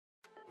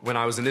When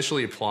I was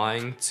initially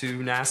applying to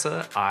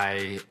NASA,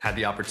 I had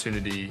the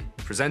opportunity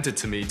presented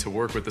to me to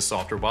work with the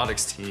soft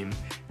robotics team,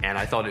 and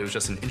I thought it was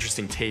just an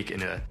interesting take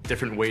and a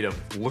different way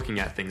of looking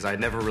at things. I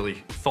had never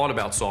really thought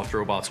about soft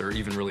robots or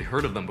even really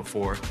heard of them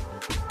before.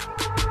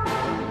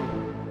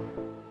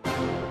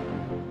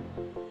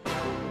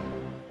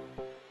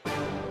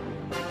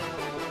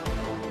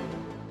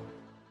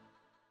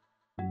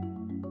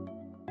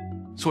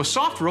 So a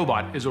soft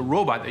robot is a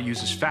robot that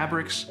uses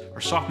fabrics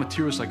or soft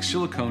materials like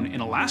silicone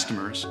and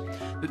elastomers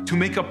to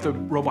make up the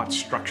robot's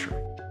structure.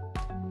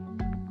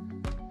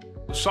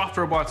 Soft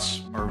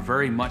robots are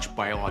very much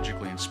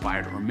biologically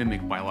inspired or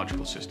mimic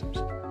biological systems.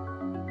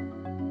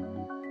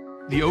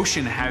 The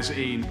ocean has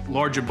a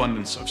large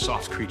abundance of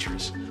soft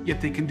creatures, yet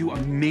they can do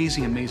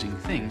amazing, amazing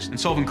things and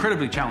solve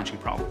incredibly challenging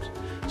problems.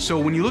 So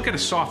when you look at a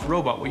soft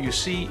robot, what you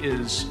see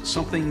is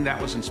something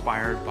that was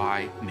inspired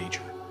by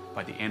nature,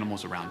 by the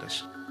animals around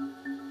us,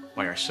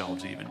 by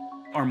ourselves even.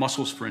 Our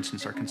muscles, for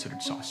instance, are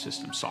considered soft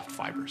systems, soft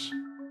fibers.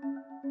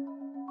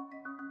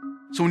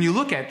 So when you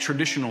look at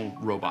traditional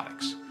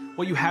robotics,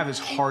 what you have is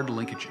hard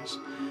linkages.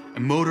 A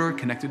motor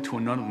connected to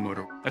another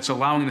motor that's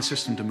allowing the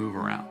system to move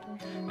around.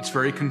 It's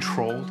very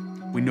controlled.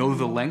 We know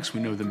the lengths,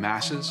 we know the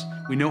masses,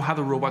 we know how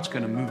the robot's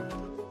going to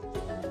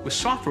move. With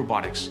soft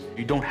robotics,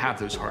 you don't have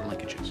those hard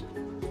linkages.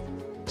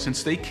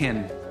 Since they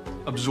can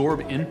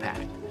absorb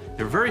impact,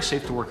 they're very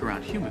safe to work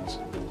around humans.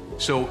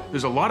 So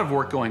there's a lot of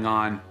work going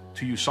on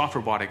to use soft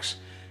robotics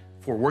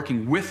for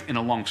working with and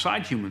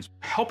alongside humans,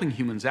 helping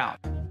humans out.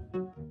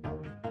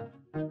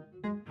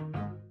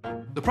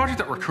 The project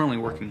that we're currently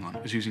working on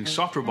is using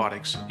soft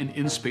robotics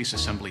in space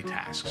assembly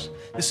tasks.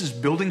 This is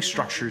building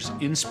structures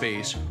in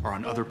space or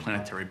on other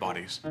planetary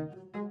bodies.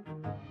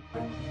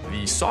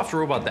 The soft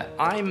robot that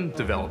I'm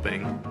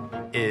developing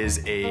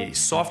is a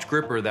soft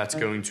gripper that's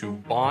going to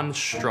bond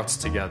struts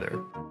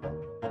together.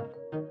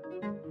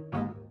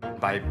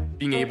 By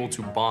being able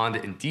to bond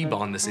and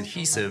debond this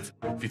adhesive,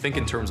 if you think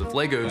in terms of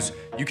Legos,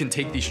 you can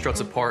take these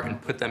struts apart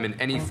and put them in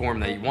any form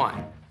that you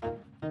want.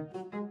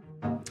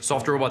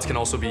 Soft robots can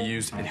also be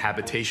used in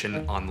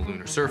habitation on the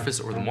lunar surface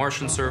or the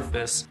Martian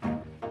surface.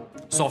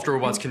 Soft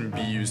robots can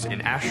be used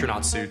in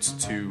astronaut suits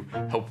to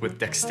help with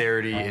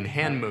dexterity and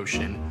hand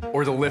motion,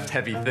 or to lift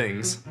heavy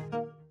things.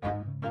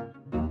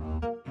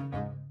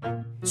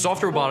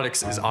 Soft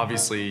robotics is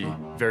obviously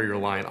very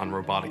reliant on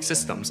robotic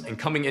systems, and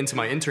coming into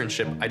my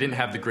internship, I didn't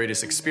have the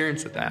greatest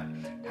experience with that.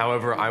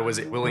 However, I was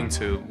willing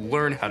to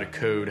learn how to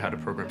code, how to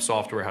program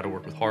software, how to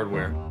work with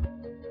hardware,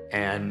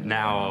 and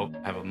now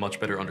I have a much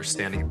better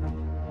understanding.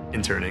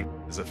 Interning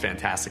is a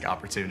fantastic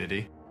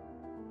opportunity.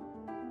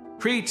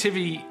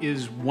 Creativity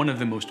is one of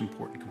the most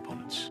important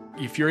components.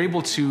 If you're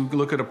able to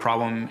look at a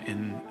problem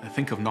and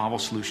think of novel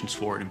solutions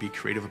for it and be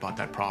creative about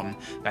that problem,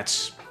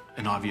 that's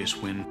an obvious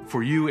win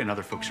for you and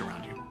other folks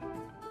around you.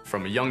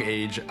 From a young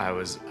age, I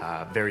was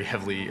very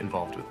heavily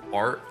involved with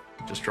art,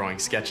 just drawing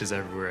sketches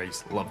everywhere. I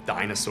used to love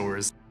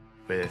dinosaurs.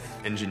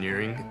 With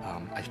engineering,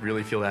 I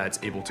really feel that it's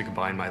able to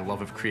combine my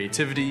love of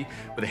creativity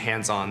with a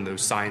hands-on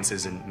those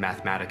sciences and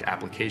mathematic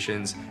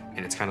applications,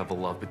 and it's kind of a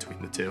love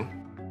between the two.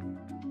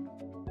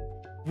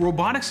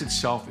 Robotics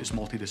itself is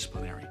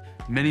multidisciplinary.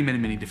 Many, many,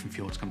 many different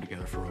fields come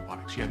together for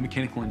robotics. You have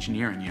mechanical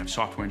engineering, you have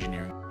software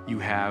engineering, you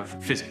have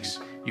physics,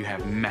 you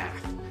have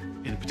math.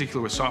 In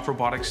particular with soft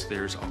robotics,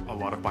 there's a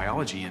lot of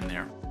biology in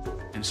there.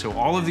 And so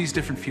all of these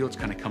different fields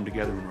kind of come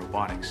together in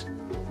robotics.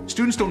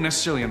 Students don't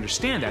necessarily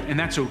understand that, and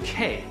that's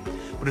okay.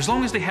 But as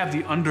long as they have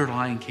the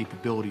underlying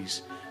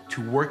capabilities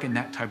to work in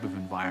that type of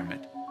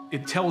environment,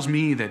 it tells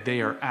me that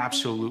they are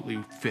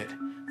absolutely fit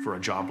for a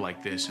job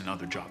like this and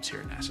other jobs here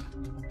at NASA.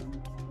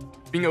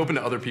 Being open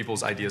to other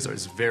people's ideas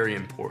is very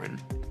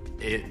important.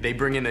 They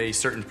bring in a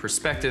certain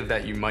perspective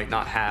that you might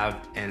not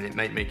have, and it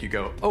might make you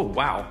go, oh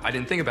wow, I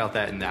didn't think about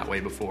that in that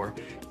way before.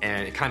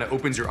 And it kind of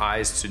opens your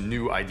eyes to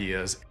new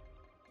ideas.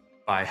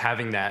 By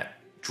having that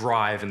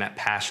drive and that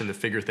passion to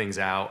figure things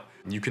out,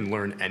 you can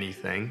learn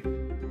anything.